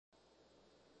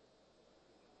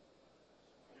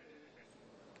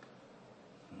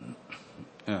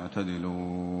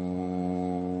اعتدلوا.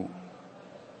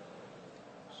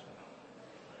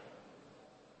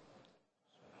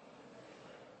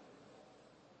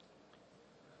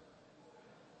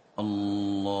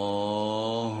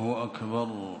 الله أكبر.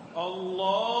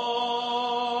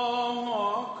 الله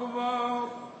أكبر.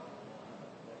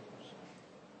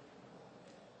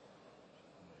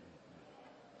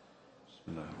 بسم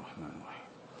الله الرحمن الرحيم.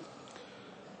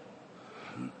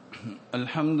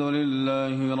 الحمد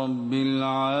لله رب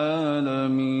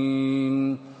العالمين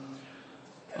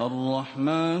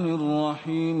الرحمن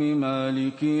الرحيم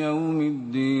مالك يوم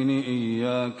الدين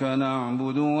إياك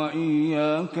نعبد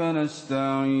وإياك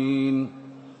نستعين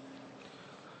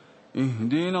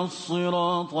اهدنا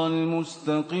الصراط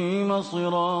المستقيم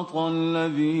صراط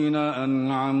الذين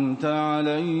أنعمت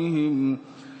عليهم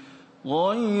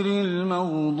غير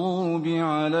المغضوب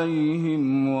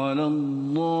عليهم ولا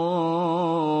الضالين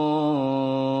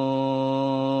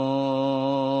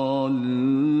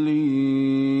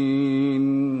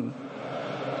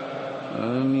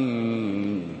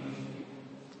آمين.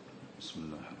 بسم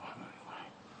الله الرحمن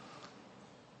الرحيم.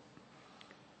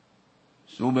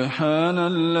 سبحان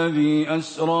الذي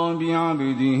أسرى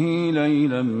بعبده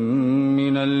ليلا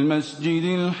من المسجد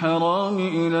الحرام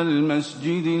إلى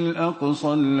المسجد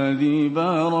الأقصى الذي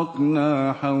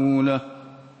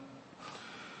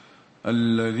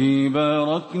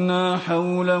باركنا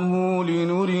حوله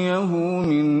لنريه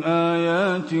من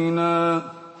آياتنا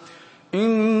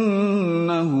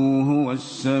إنه هو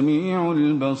السميع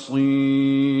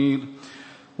البصير.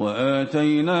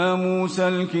 وآتينا موسى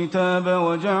الكتاب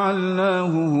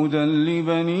وجعلناه هدى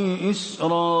لبني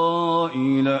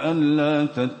إسرائيل ألا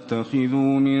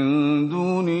تتخذوا من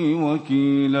دوني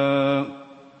وكيلا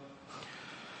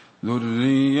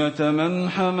ذرية من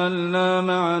حملنا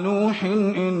مع نوح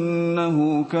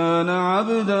إنه كان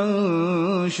عبدا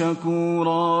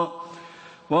شكورا.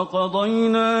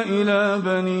 وقضينا إلى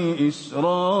بني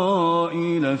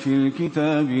إسرائيل في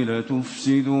الكتاب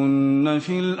لتفسدن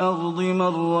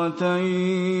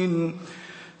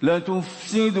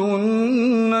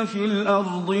في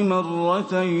الأرض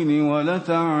مرتين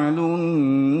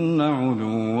ولتعلن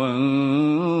علوا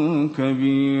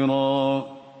كبيرا.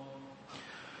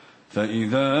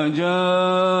 فإذا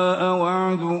جاء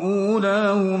وعد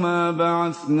أولاهما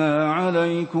بعثنا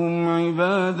عليكم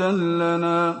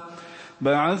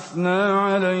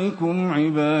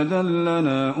عبادا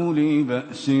لنا أولي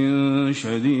بأس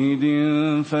شديد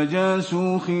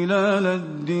فجاسوا خلال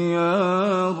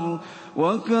الديار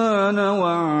وكان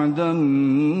وعدا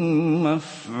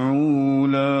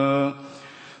مفعولا.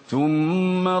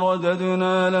 ثم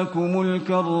رددنا لكم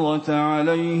الكرة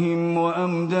عليهم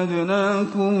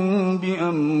وأمددناكم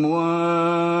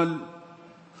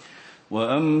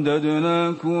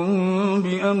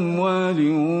بأموال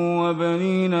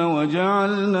وبنين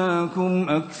وجعلناكم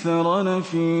أكثر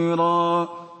نفيرا.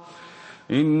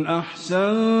 إن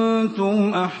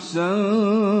أحسنتم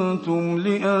أحسنتم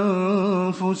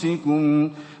لأنفسكم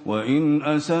وإن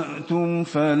أسأتم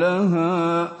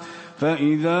فلها.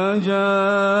 فإذا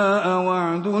جاء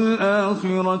وعد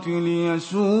الآخرة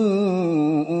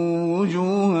ليسوءوا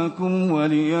وجوهكم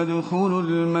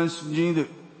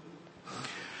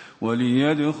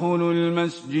وليدخلوا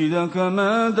المسجد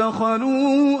كما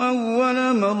دخلوه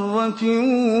أول مرة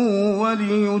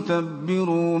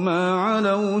وليتبروا ما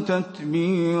علوا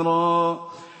تتبيرا.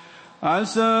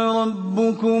 عسى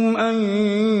ربكم أن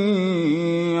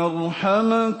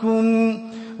يرحمكم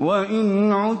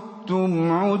وإن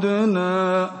عدتم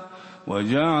عدنا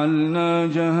وجعلنا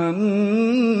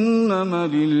جهنم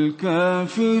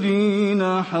للكافرين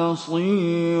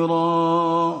حصيرا.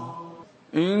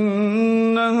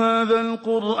 إن هذا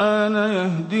القرآن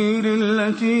يهدي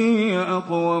للتي هي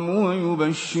أقوم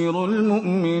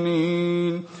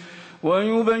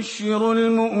ويبشر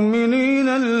المؤمنين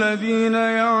الذين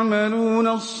يعملون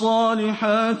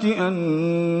الصالحات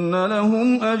أن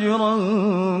لهم أجرا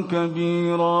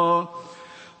كبيرا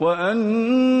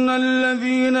وأن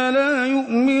الذين لا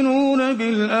يؤمنون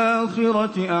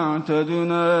بالآخرة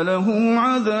أعتدنا لهم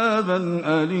عذابا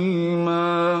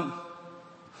أليما.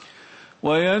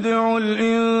 ويدعو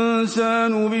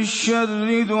الإنسان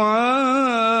بالشر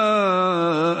دعاءه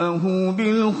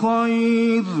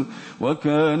بالخير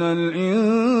وكان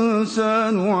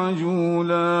الإنسان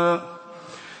عجولا.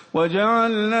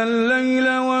 وجعلنا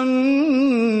الليل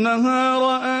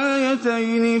والنهار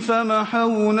آيتين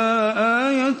فمحونا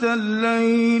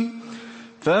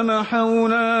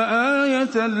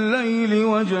آية الليل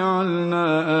وجعلنا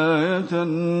آية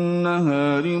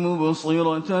النهار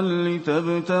مبصرة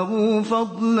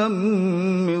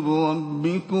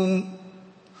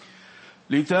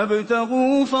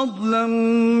لتبتغوا فضلا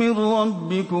من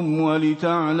ربكم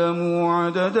ولتعلموا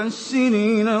عدد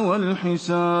السنين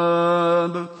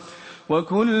والحساب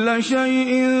وكل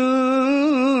شيء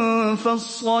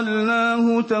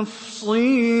فصلناه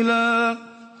تفصيلا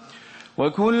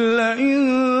وكل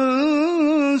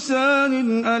إنسان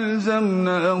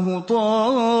ألزمناه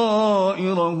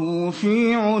طائره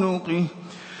في عنقه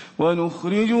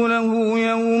ونخرج له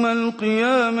يوم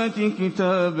القيامة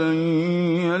كتابا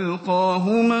يلقاه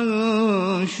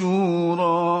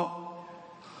منشورا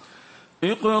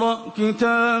اقرأ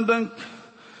كتابك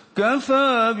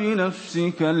كفى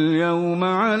بنفسك اليوم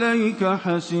عليك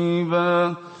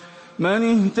حسيبا من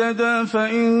اهتدى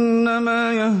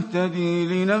فإنما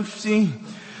يهتدي لنفسه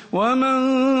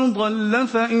ومن ضل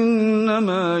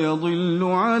فإنما يضل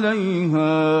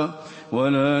عليها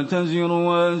ولا تزر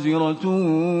وازرة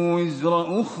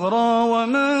وزر أخرى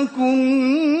وما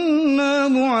كنا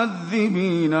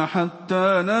معذبين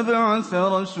حتى نبعث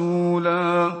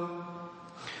رسولا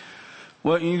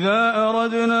وإذا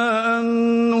أردنا أن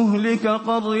نهلك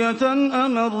قرية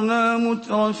أمرنا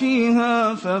متر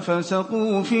فيها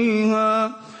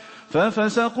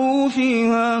ففسقوا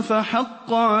فيها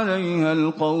فحق عليها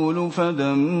القول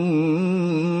فدمرناها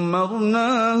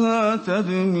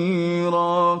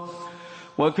تدميرا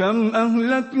وكم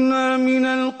أهلكنا من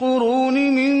القرون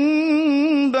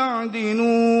من بعد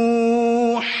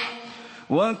نوح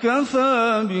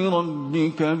وكفى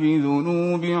بربك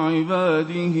بذنوب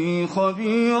عباده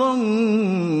خبيرا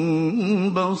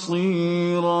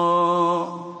بصيرا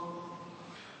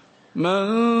من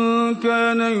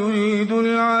كان يريد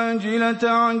العاجلة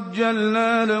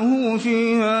عجلنا له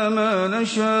فيها ما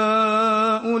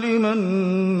نشاء لمن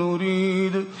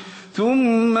نريد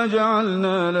ثم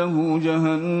جعلنا له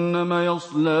جهنم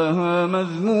يصلاها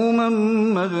مذموما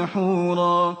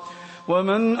مدحورا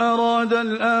ومن أراد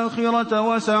الآخرة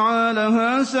وسعى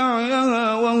لها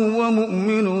سعيها وهو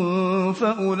مؤمن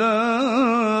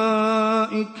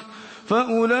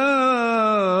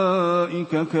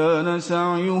فأولئك كان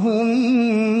سعيهم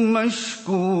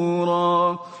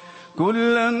مشكورا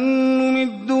كلا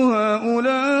نمد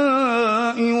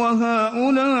هؤلاء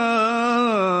وهؤلاء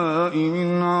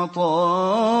من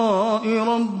عطاء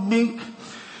ربك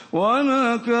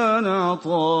وما كان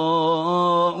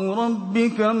عطاء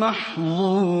ربك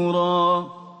محظورا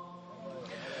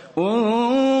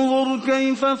انظر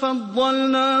كيف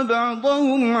فضلنا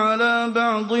بعضهم على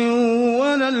بعض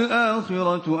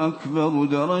وللآخرة أكبر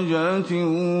درجات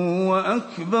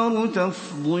وأكبر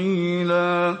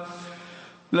تفضيلا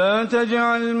لا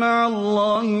تجعل مع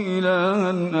الله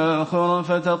إلها آخر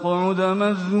فتقعد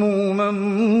مذموما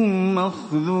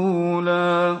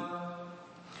مخذولا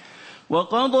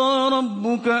وقضى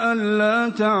ربك ألا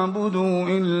تعبدوا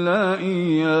إلا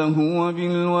إياه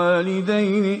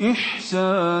وبالوالدين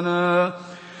إحسانا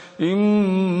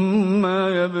إما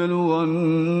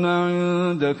يبلغن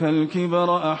عندك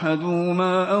الكبر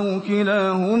أحدهما أو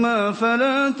كلاهما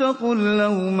فلا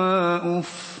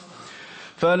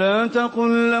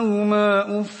تقل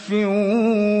لهما أف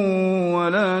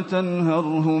ولا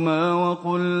تنهرهما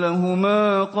وقل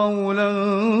لهما قولا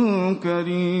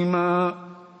كريما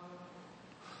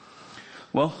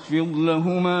واخفض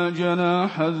لهما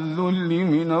جناح الذل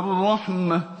من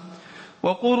الرحمة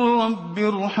وقل رب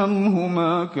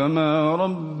ارحمهما كما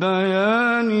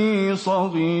ربياني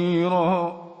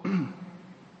صغيرا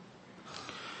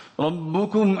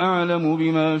ربكم أعلم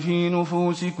بما في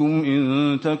نفوسكم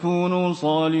إن تكونوا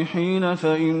صالحين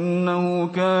فإنه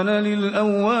كان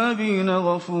للأوابين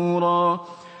غفورا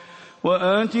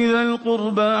وآت ذا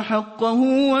القربى حقه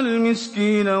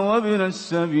والمسكين وابن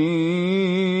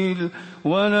السبيل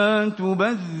ولا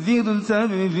تبذر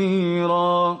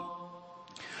تبذيرا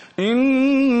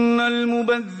إن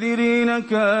المبذرين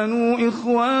كانوا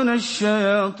إخوان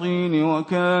الشياطين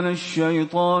وكان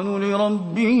الشيطان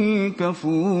لربه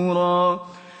كفورا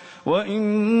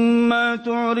وإما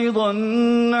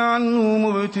تعرضن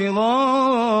عنهم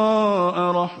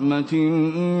ابتغاء رحمة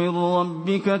من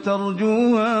ربك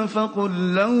ترجوها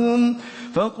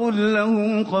فقل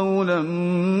لهم قولا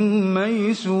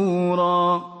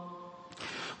ميسورا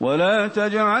ولا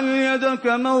تجعل يدك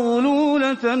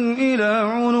مغلولة إلى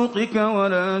عنقك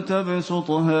ولا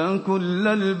تبسطها كل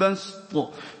البسط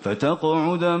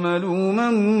فتقعد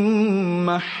ملوما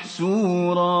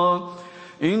محسورا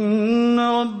إن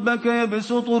ربك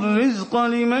يبسط الرزق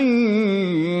لمن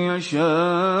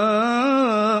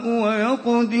يشاء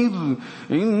ويقدر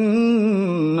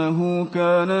إنه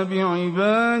كان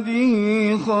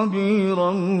بعباده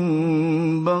خبيرا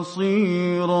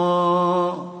بصيرا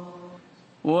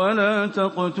ولا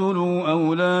تقتلوا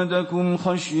أولادكم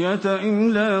خشية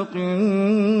إملاق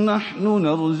نحن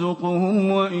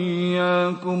نرزقهم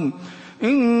وإياكم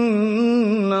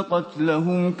إن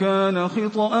قتلهم كان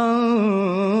خطأ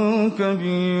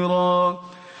كبيرا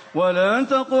ولا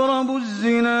تقربوا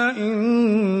الزنا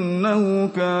إنه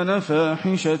كان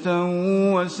فاحشة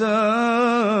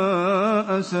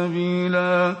وساء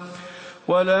سبيلا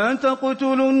ولا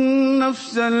تقتلوا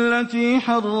النفس التي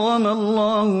حرم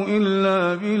الله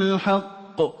إلا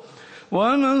بالحق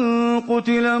ومن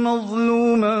قتل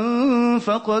مظلوما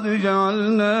فقد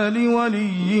جعلنا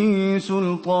لوليه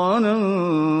سلطانا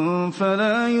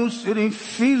فلا يسرف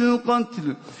في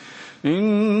القتل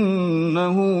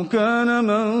إنه كان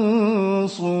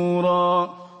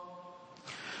منصورا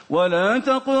ولا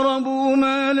تقربوا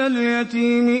مال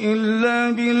اليتيم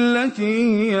إلا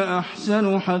بالتي هي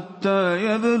أحسن حتى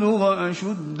يبلغ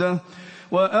أشده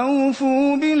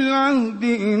وأوفوا بالعهد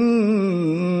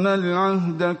إن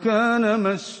العهد كان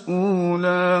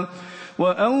مسؤولا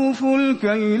وأوفوا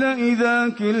الكيل إذا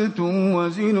كلتم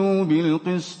وزنوا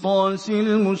بالقسطاس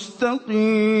المستقيم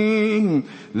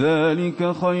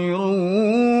ذلك خير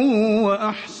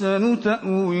وأحسن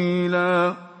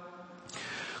تأويلا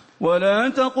ولا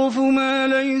تقف ما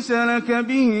ليس لك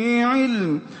به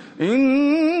علم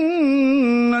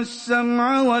إن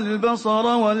السمع والبصر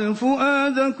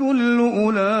والفؤاد كل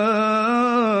أولئك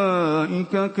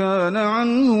كان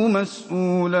عنه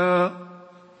مسؤولا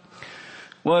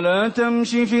ولا تمش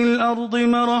في الأرض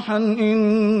مرحا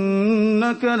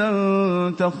إنك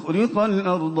لن تخرق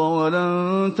الأرض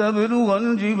ولن تبلغ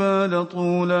الجبال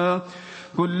طولا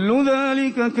كل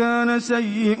ذلك كان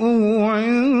سيئه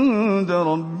عند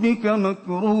ربك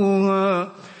مكروها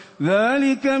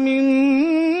ذلك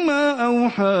مما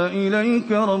أوحى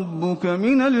إليك ربك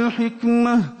من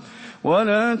الحكمة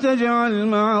ولا تجعل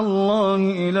مع الله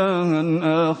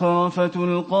إلها آخر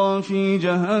فتلقى في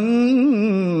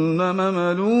جهنم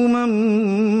ملوما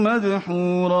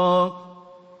مدحورا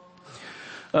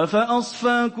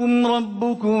أفأصفاكم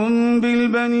ربكم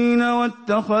بالبنين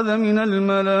واتخذ من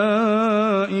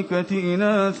الملائكة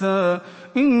إناثا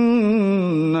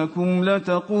إنكم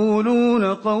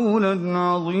لتقولون قولا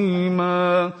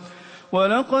عظيما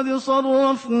ولقد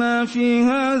صرفنا في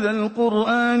هذا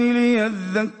القرآن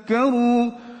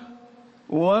ليذكروا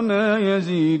وما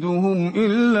يزيدهم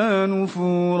إلا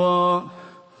نفورا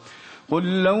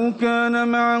قل لو كان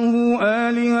معه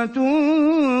آلهة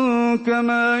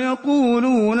كما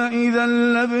يقولون إذا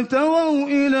لابتغوا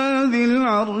إلى ذي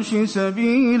العرش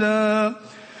سبيلا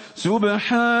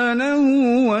سبحانه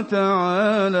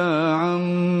وتعالى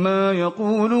عما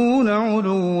يقولون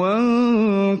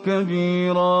علوا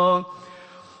كبيرا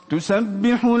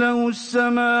تسبح له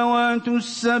السماوات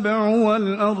السبع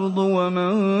والأرض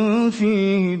ومن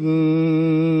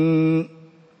فيهن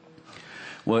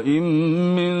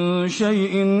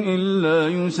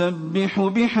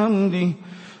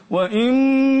وإن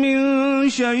من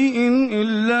شيء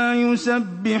إلا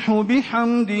يسبح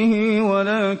بحمده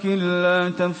ولكن لا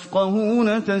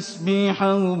تفقهون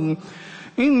تسبيحهم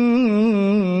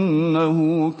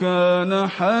إنه كان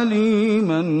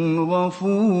حليما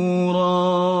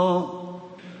غفورا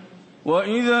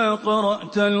وإذا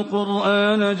قرأت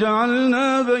القرآن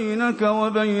جعلنا بينك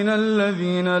وبين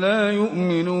الذين لا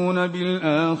يؤمنون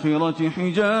بالآخرة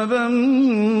حجابا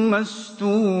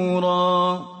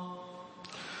مستورا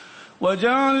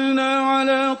وجعلنا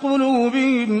على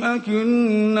قلوبهم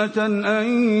أكنة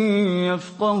أن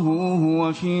يفقهوه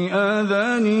وفي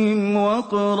آذانهم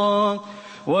وقرا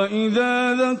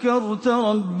وإذا ذكرت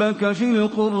ربك في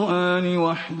القرآن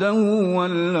وحده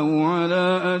ولوا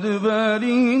على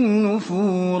أدبارهم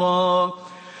نفورا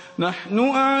نحن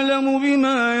أعلم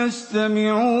بما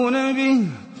يستمعون به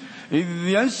إذ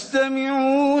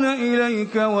يستمعون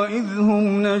إليك وإذ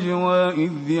هم نجوى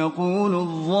إذ يقول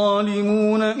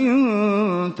الظالمون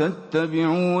إن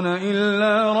تتبعون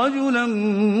إلا رجلا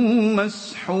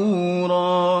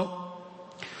مسحورا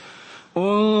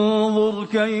انظر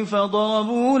كيف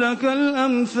ضربوا لك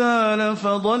الأمثال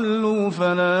فضلوا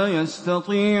فلا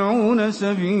يستطيعون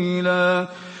سبيلا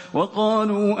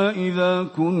وقالوا أئذا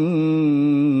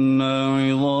كنا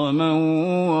عظاما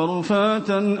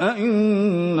ورفاتا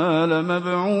أئنا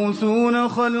لمبعوثون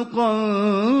خلقا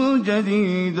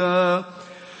جديدا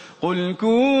قل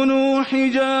كونوا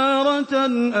حجارة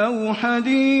أو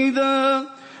حديدا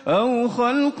أو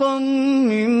خلقا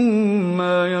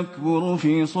مما يكبر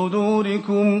في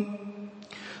صدوركم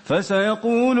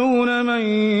فسيقولون من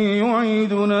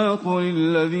يعيدنا قل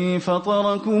الذي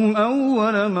فطركم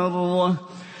أول مرة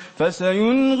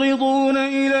فسينغضون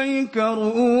إليك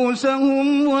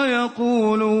رؤوسهم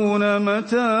ويقولون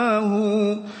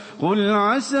متاه قل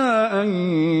عسى أن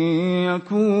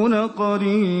يكون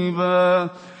قريبا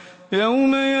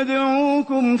يوم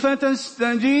يدعوكم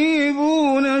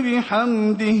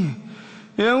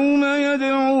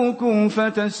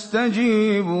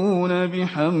فتستجيبون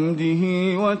بحمده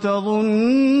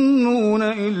وتظنون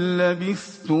إن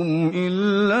لبثتم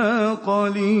إلا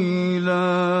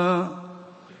قليلا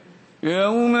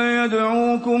يوم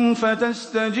يدعوكم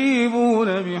فتستجيبون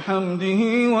بحمده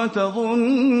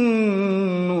وتظنون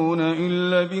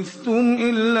إن لبثتم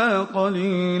إلا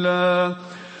قليلا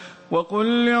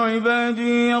وقل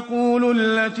لعبادي يقولوا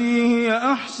التي هي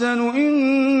أحسن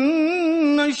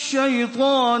إن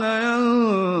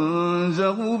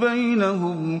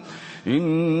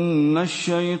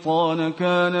الشيطان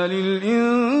كان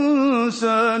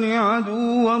للإنسان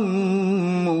عدوا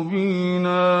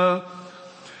مبينا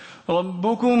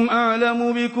ربكم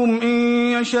أعلم بكم إن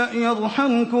يشأ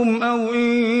يرحمكم أو إن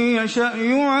يشأ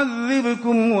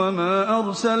يعذبكم وما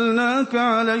أرسلناك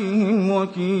عليهم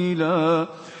وكيلا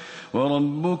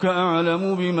وربك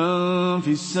أعلم بمن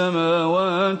في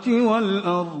السماوات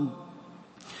والأرض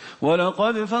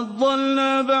ولقد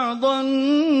فضلنا بعض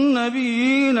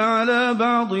النبيين على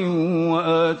بعض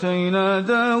وآتينا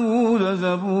داود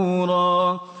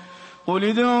زبورا قل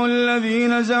ادعوا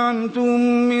الذين زعمتم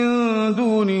من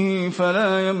دونه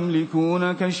فلا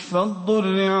يملكون كشف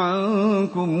الضر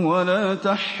عنكم ولا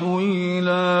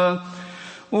تحويلا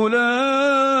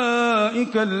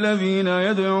أولئك الذين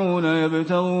يدعون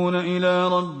يبتغون إلى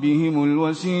ربهم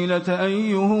الوسيلة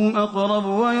أيهم أقرب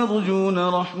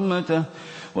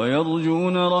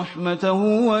ويرجون رحمته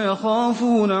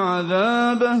ويخافون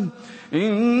عذابه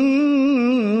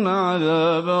إن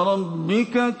عذاب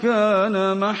ربك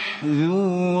كان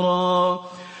محذورا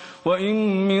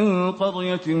وإن من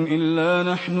قرية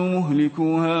إلا نحن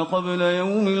مهلكوها قبل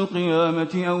يوم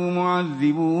القيامة أو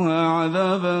معذبوها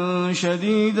عذابا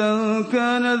شديدا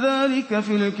كان ذلك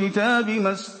في الكتاب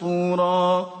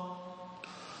مسطورا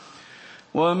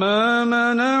وما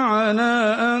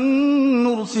منعنا أن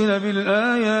نرسل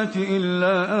بالآيات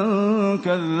إلا أن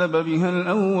كذب بها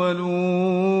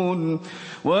الأولون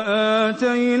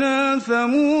وآتينا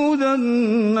ثمود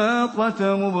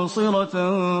الناقة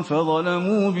مبصرة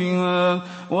فظلموا بها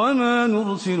وما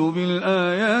نرسل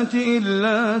بالآيات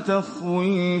إلا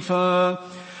تخويفا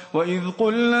وإذ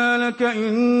قلنا لك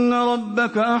إن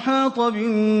ربك أحاط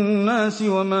بالناس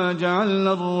وما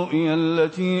جعلنا الرؤيا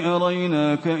التي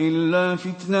أريناك إلا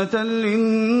فتنة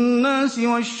للناس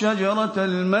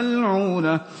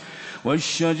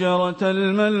والشجرة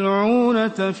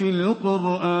الملعونة في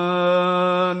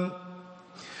القرآن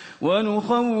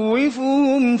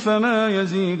ونخوفهم فما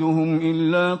يزيدهم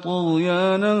إلا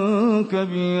طغيانا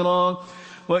كبيرا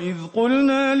وإذ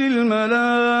قلنا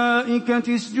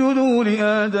للملائكة اسجدوا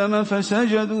لآدم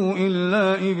فسجدوا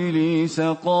إلا إبليس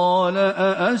قال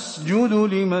أأسجد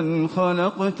لمن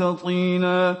خلقت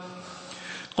طينا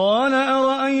قال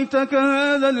أرأيتك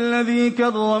هذا الذي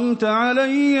كرمت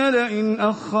علي لئن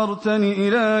أخرتني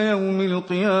إلى يوم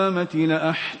القيامة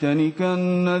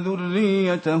لأحتنكن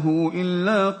ذريته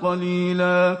إلا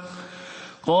قليلا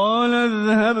قال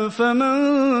اذهب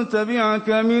فمن تبعك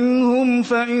منهم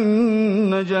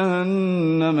فإن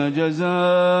جهنم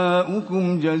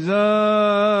جزاؤكم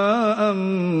جزاء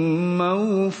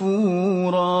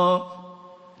موفورا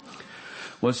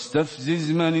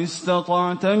واستفزز من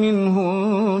استطعت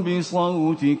منهم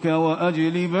بصوتك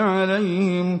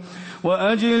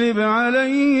وأجلب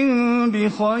عليهم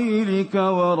بخيلك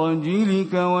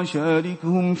ورجلك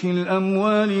وشاركهم في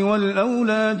الأموال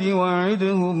والأولاد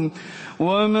وعدهم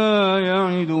وما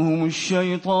يعدهم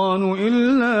الشيطان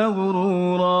إلا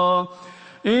غرورا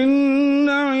إن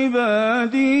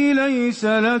عبادي ليس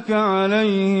لك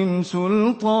عليهم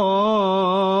سلطان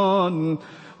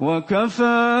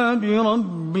وكفى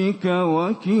بربك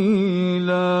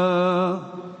وكيلا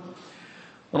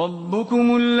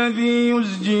ربكم الذي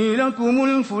يزجي لكم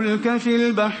الفلك في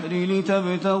البحر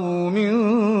لتبتغوا من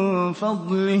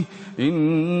فضله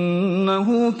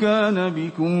إنه كان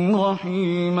بكم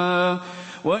رحيما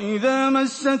وإذا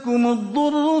مسكم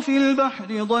الضر في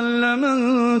البحر ضل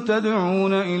من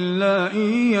تدعون إلا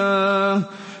إياه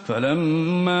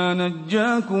فلما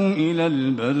نجاكم إلى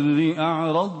البر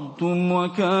أعرضتم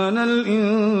وكان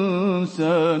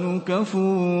الإنسان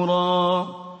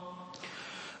كفورا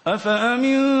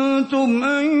أفأمنتم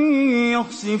أن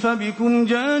يخسف بكم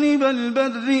جانب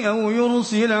البر أو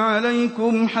يرسل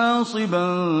عليكم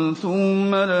حاصبا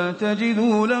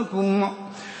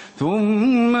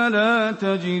ثم لا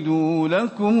تجدوا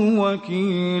لكم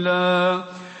وكيلا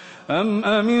أم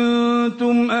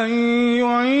أمنتم أن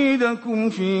يعيدكم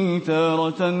فيه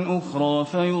تارة أخرى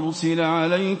فيرسل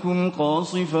عليكم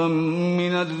قاصفا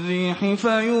من الريح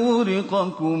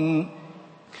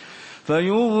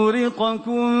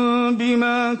فيغرقكم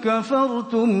بما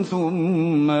كفرتم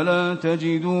ثم لا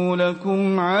تجدوا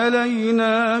لكم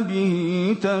علينا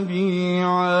به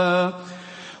تبيعا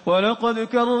ولقد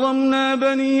كرمنا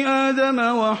بني آدم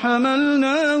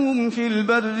وحملناهم في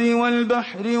البر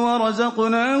والبحر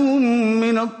ورزقناهم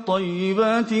من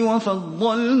الطيبات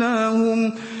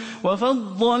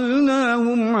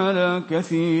وفضلناهم على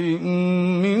كثير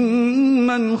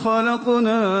ممن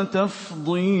خلقنا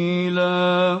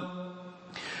تفضيلا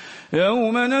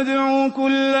يوم ندعو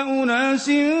كل أناس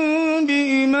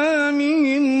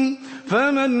بإمامهم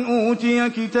فمن أوتي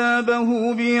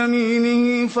كتابه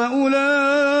بيمينه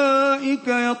فأولئك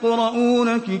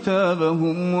يقرؤون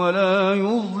كتابهم ولا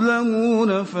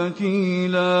يظلمون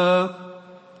فتيلا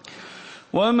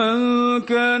ومن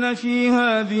كان في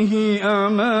هذه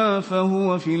أعمى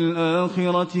فهو في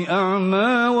الآخرة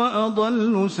أعمى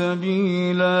وأضل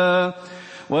سبيلا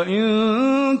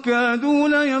وإن كادوا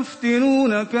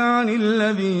ليفتنونك عن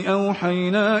الذي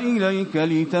أوحينا إليك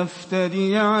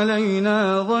لتفتري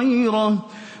علينا غيره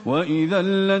وإذا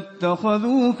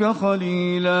لاتخذوك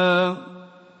خليلا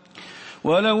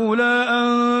ولولا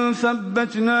أن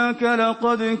ثبتناك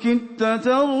لقد كدت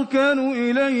تركن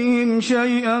إليهم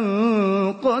شيئا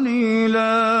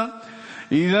قليلا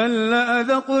إذا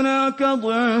لأذقناك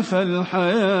ضعف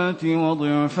الحياة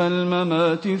وضعف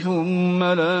الممات ثم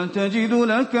لا تجد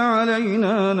لك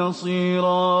علينا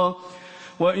نصيرا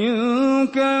وإن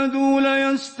كادوا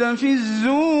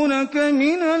ليستفزونك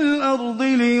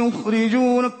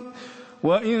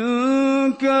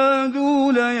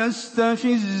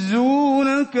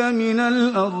من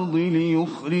الأرض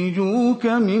ليخرجوك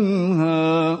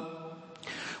منها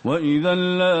وإذا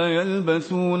لا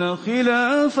يلبثون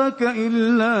خلافك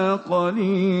إلا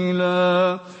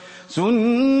قليلا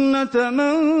سنة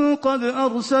من قد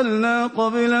أرسلنا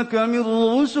قبلك من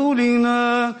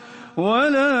رسلنا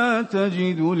ولا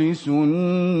تجد لسنتنا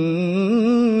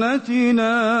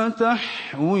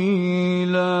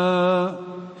تحويلا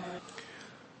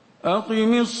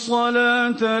أقم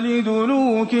الصلاة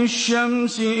لدلوك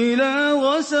الشمس إلى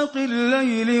غسق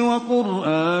الليل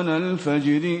وقرآن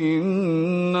الفجر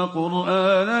إن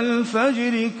قرآن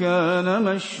الفجر كان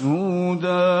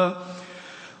مشهودا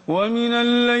ومن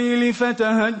الليل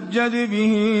فتهجد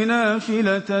به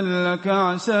نافلة لك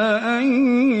عسى أن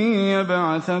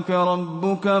يبعثك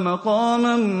ربك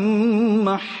مقاما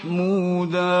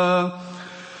محمودا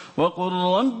وقل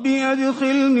رب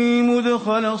أدخلني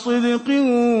مدخل صدق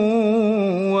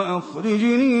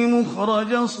وأخرجني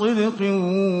مخرج صدق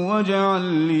واجعل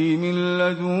لي من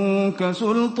لدنك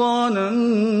سلطانا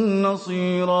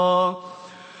نصيرا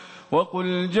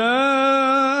وقل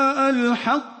جاء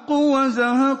الحق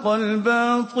وزهق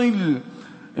الباطل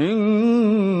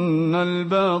إن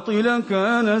الباطل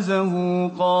كان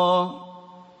زهوقا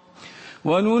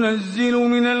وننزل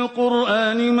من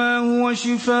القرآن ما هو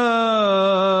شفاء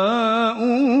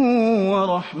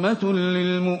ورحمة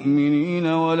للمؤمنين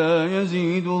ولا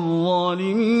يزيد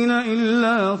الظالمين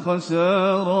إلا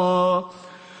خسارا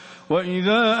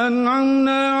وإذا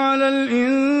أنعمنا على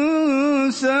الإنسان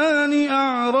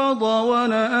أعرض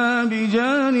ونأى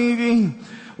بجانبه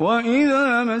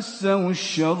وإذا مسه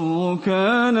الشر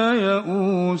كان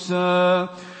يئوسا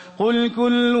قل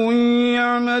كل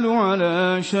يعمل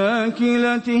على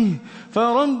شاكلته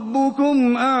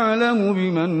فربكم أعلم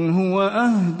بمن هو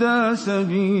أهدى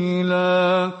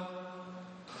سبيلا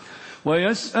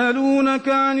ويسألونك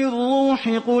عن الروح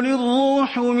قل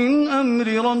الروح من أمر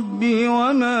ربي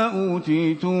وما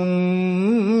أوتيتم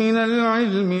من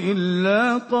العلم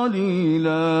إلا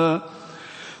قليلا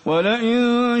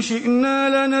ولئن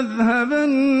شئنا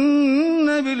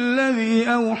لنذهبن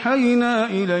بالذي أوحينا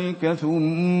إليك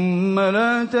ثم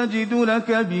لا تجد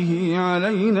لك به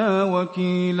علينا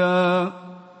وكيلا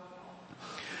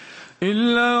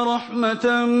إلا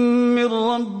رحمة من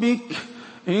ربك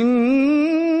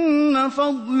إن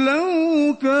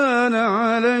فضله كان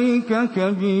عليك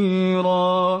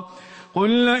كبيرا قل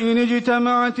لئن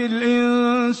اجتمعت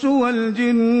الإنس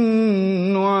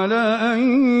والجن على أن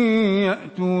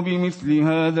يأتوا بمثل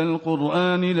هذا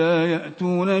القرآن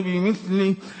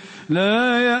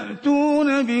لا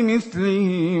يأتون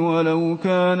بمثله ولو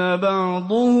كان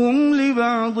بعضهم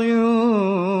لبعض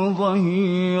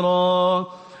ظهيرا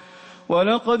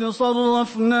ولقد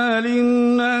صرفنا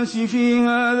للناس في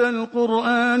هذا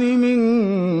القرآن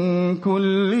من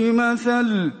كل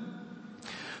مثل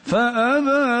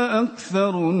فأبى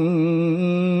أكثر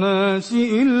الناس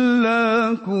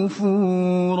إلا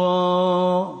كفورا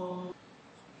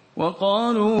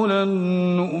وقالوا لن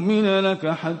نؤمن لك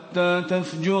حتى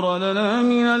تفجر لنا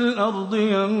من الأرض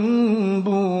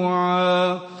ينبوعا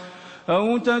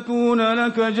أو تكون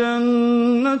لك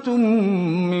جنة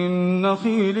من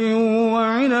نخيل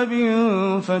وعنب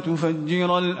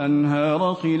فتفجر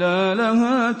الأنهار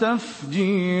خلالها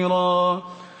تفجيرا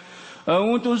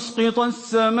أو تسقط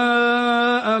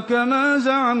السماء كما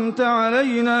زعمت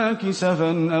علينا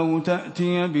كسفا أو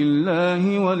تأتي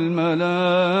بالله والملائكة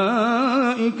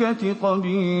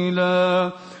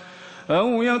قبيلا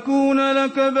أو يكون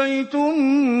لك بيت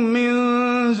من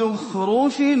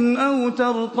زخرف أو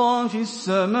ترقى في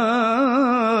السماء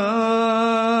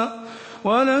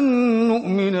ولن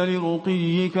نؤمن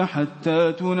لرقيك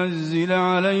حتى تنزل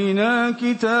علينا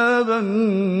كتابا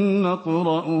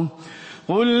نقرأه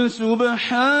قل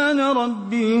سبحان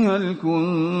ربي هل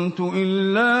كنت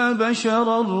إلا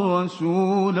بشرا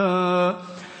رسولا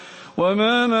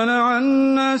وما منع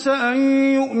الناس أن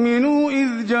يؤمنوا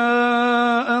إذ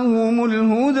جاءهم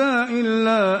الهدى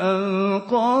إلا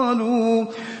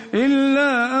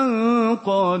أن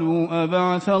قالوا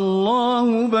أبعث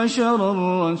الله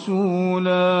بشرا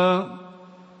رسولا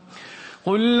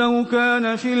قل لو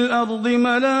كان في الأرض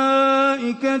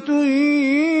ملائكة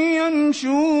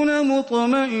يمشون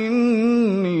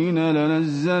مطمئنين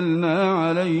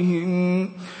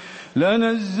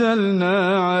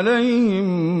لنزلنا عليهم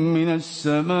من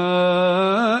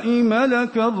السماء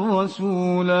ملكا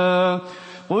رسولا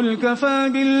قل كفى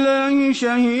بالله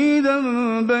شهيدا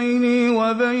بيني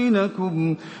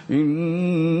وبينكم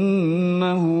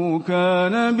إنه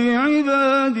كان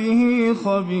بعباده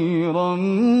خبيرا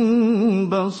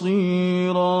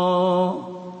بصيرا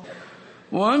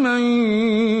ومن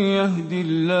يهد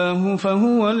الله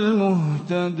فهو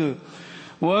المهتد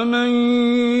ومن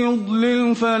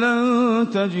يضلل فلن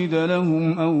تجد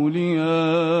لهم أولياء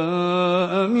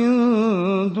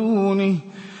من دونه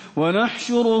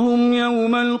ونحشرهم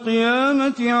يوم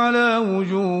القيامة على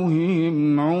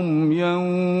وجوههم عميا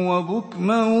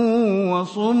وبكما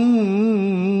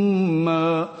وصما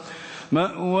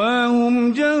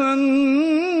مأواهم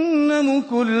جهنم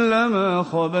كلما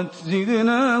خبت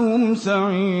زدناهم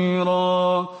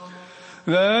سعيرا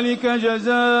ذلك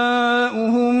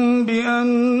جزاؤهم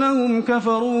بأنهم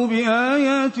كفروا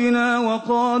بآياتنا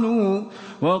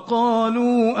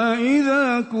وقالوا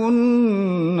أئذا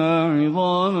كنا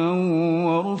عظاما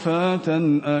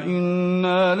ورفاتا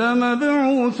أئنا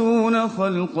لمبعوثون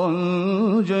خلقا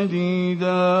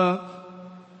جديدا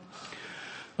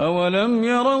أولم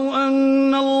يروا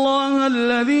أن الله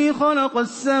الذي خلق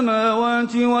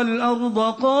السماوات والأرض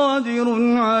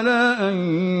قادر على أن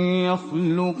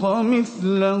يخلق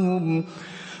مثلهم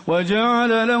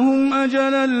وجعل لهم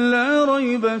أجلا لا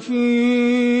ريب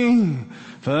فيه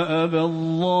فأبى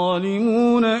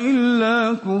الظالمون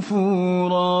إلا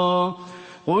كفورا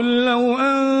قل لو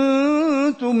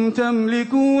أنتم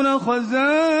تملكون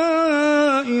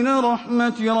خزائن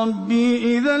رحمة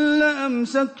ربي إذا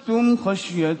لأمسكتم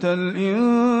خشية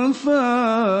الإنفاق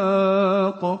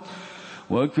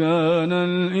وكان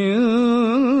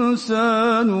الإنسان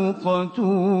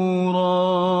قتورا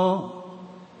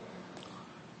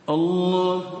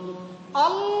الله